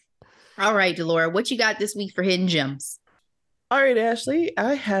 All right, Delora, what you got this week for Hidden Gems? All right, Ashley,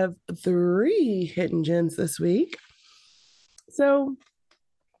 I have 3 hidden gems this week. So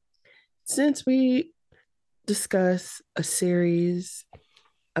since we discuss a series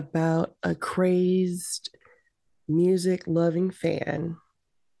about a crazed music-loving fan.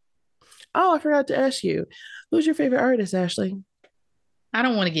 Oh, I forgot to ask you, who's your favorite artist, Ashley? I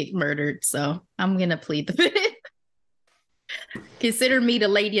don't want to get murdered, so I'm going to plead the fifth. Consider me the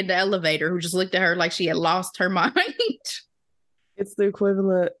lady in the elevator who just looked at her like she had lost her mind. It's the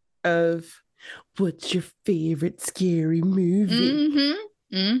equivalent of, what's your favorite scary movie?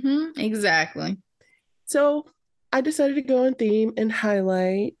 Exactly. So I decided to go on theme and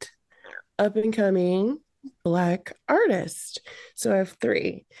highlight up and coming Black artists. So I have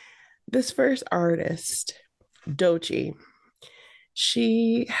 3. This first artist, Doechii,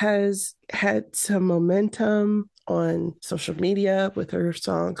 she has had some momentum on social media with her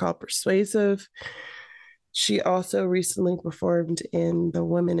song called Persuasive. She also recently performed in the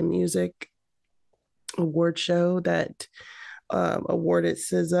Women in Music award show that awarded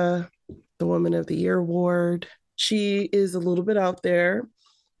SZA the Woman of the Year award. She is a little bit out there.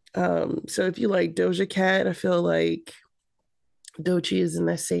 So if you like Doja Cat, I feel like Doechii is in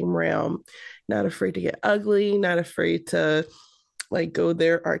that same realm. Not afraid to get ugly, not afraid to like go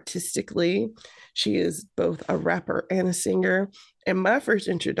there artistically. She is both a rapper and a singer. And my first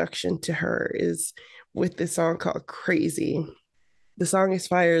introduction to her is with this song called Crazy. The song is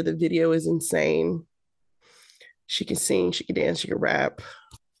fire. The video is insane. She can sing, she can dance, she can rap.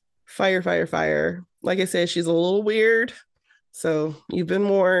 Fire, fire, fire. Like I said, she's a little weird. So you've been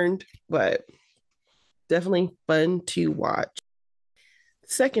warned, but definitely fun to watch.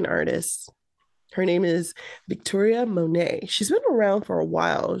 Second artist, her name is Victoria Monet. She's been around for a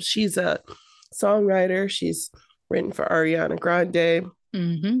while. She's a songwriter. She's written for Ariana Grande.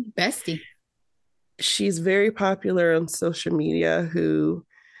 Bestie. She's very popular on social media. Who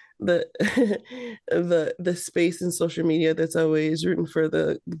the the space in social media that's always rooting for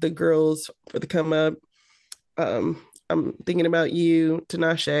the girls for the come up. I'm thinking about you,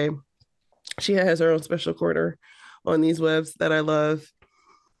 Tinashe. She has her own special corner on these webs that I love.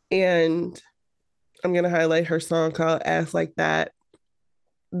 And I'm going to highlight her song called Ass Like That.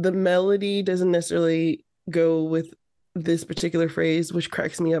 The melody doesn't necessarily go with this particular phrase, which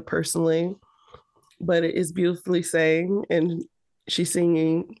cracks me up personally, but it is beautifully sang. And she's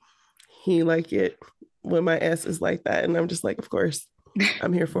singing, he like it when my ass is like that. And I'm just like, of course,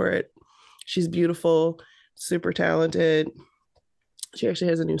 I'm here for it. She's beautiful, super talented. She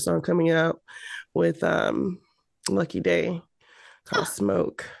actually has a new song coming out with Lucky Day called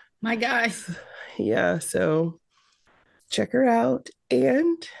Smoke. My guy. Yeah, so check her out.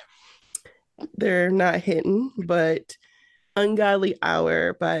 And they're not hidden, but Ungodly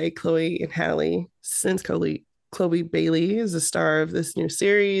Hour by Chloe and Halle. Since Chloe Bailey is the star of this new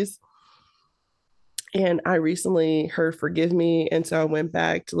series. And I recently heard Forgive Me. And so I went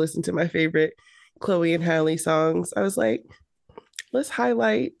back to listen to my favorite Chloe and Halle songs. I was like, let's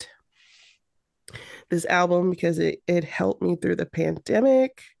highlight this album because it helped me through the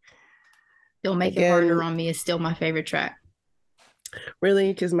pandemic. Don't Make It Harder on Me is still my favorite track.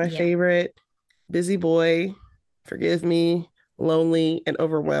 Really? Because my favorite, Busy Boy, Forgive Me, Lonely, and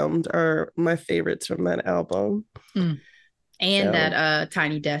Overwhelmed are my favorites from that album. And so, that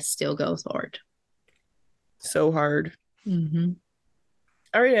Tiny Desk still goes hard. So hard.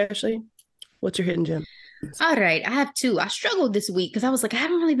 All right, Ashley, what's your hidden gem? All right, I have two. I struggled this week because I was like, I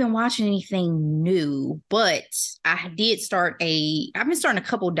haven't really been watching anything new, but I've been starting a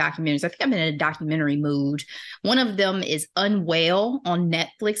couple of documentaries. I think I'm in a documentary mood. One of them is Unwell on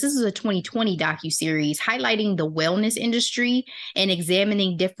Netflix. This is a 2020 docuseries highlighting the wellness industry and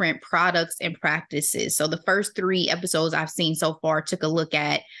examining different products and practices. So the first 3 episodes I've seen so far took a look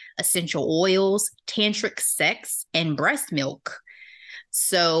at essential oils, tantric sex, and breast milk.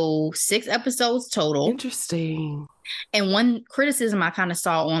 So 6 episodes total. Interesting. And one criticism I kind of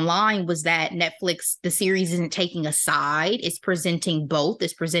saw online was that Netflix, the series isn't taking a side. It's presenting both.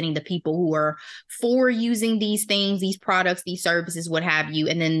 It's presenting the people who are for using these things, these products, these services, what have you.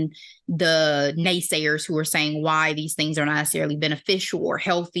 And then the naysayers who are saying why these things are not necessarily beneficial or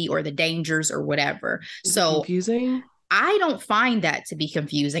healthy or the dangers or whatever. So confusing. I don't find that to be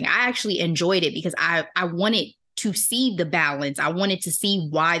confusing. I actually enjoyed it because I wanted to see the balance. I wanted to see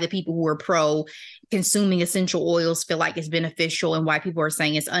why the people who are pro consuming essential oils feel like it's beneficial and why people are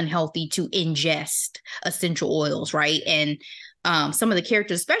saying it's unhealthy to ingest essential oils, right? And some of the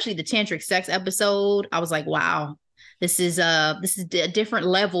characters, especially the tantric sex episode, I was like, wow, this is a different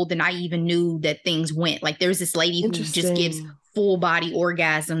level than I even knew that things went. Like there's this lady who just gives full body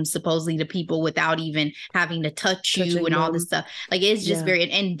orgasms supposedly to people without even having to touching and all this stuff. Like it's just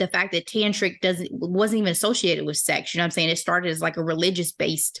very, and the fact that tantric wasn't even associated with sex, you know what I'm saying? It started as like a religious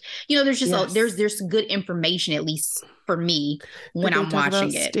based, there's just there's good information, at least for me when I'm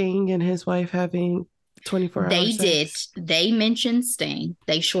watching it. Sting and his wife having 24 hours. They mentioned Sting.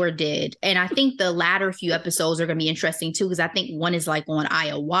 They sure did. And I think the latter few episodes are going to be interesting too, because I think one is like on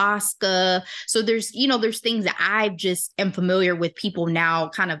ayahuasca. So there's things that I just am familiar with people now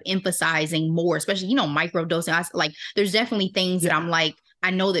kind of emphasizing more, especially, microdosing. Like there's definitely things that I'm like, I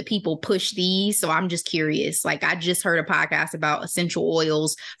know that people push these, so I'm just curious. Like I just heard a podcast about essential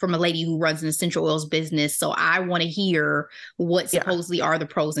oils from a lady who runs an essential oils business. So I want to hear what supposedly are the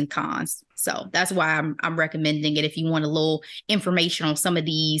pros and cons. So that's why I'm recommending it if you want a little information on some of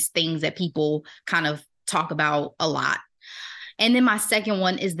these things that people kind of talk about a lot. And then my second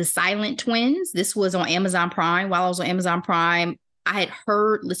one is The Silent Twins. This was on Amazon Prime. While I was on Amazon Prime, I had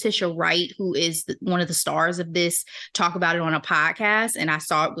heard Letitia Wright, who is one of the stars of this, talk about it on a podcast, and I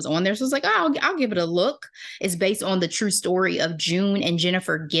saw it was on there. So I was like, oh, I'll give it a look. It's based on the true story of June and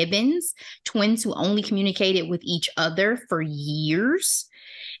Jennifer Gibbons, twins who only communicated with each other for years.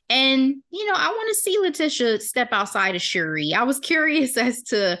 And, I want to see Letitia step outside of Shuri. I was curious as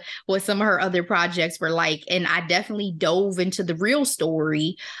to what some of her other projects were like. And I definitely dove into the real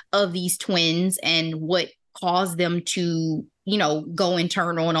story of these twins and what caused them to, go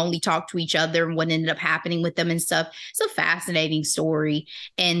internal and only talk to each other and what ended up happening with them and stuff. It's a fascinating story.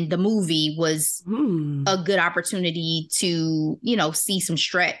 And the movie was a good opportunity to, see some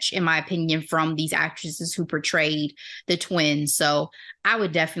stretch, in my opinion, from these actresses who portrayed the twins. So I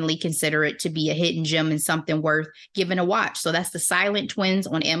would definitely consider it to be a hidden gem and something worth giving a watch. So that's The Silent Twins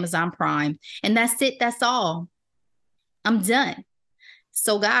on Amazon Prime. And that's it. That's all. I'm done.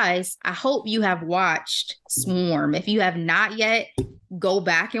 So guys, I hope you have watched Swarm. If you have not yet, go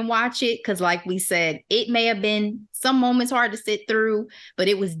back and watch it. Because like we said, it may have been some moments hard to sit through, but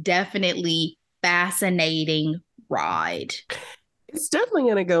it was definitely fascinating ride. It's definitely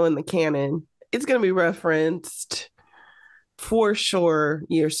going to go in the canon. It's going to be referenced for sure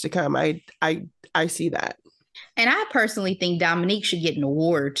years to come. I see that. And I personally think Dominique should get an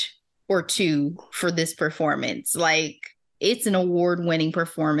award or two for this performance. Like, it's an award-winning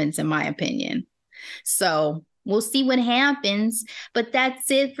performance, in my opinion. So we'll see what happens. But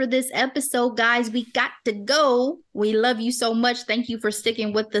that's it for this episode, guys. We got to go. We love you so much. Thank you for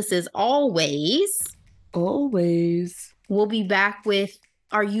sticking with us as always. Always. We'll be back with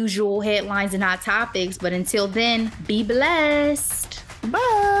our usual headlines and hot topics. But until then, be blessed.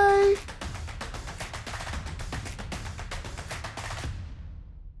 Bye.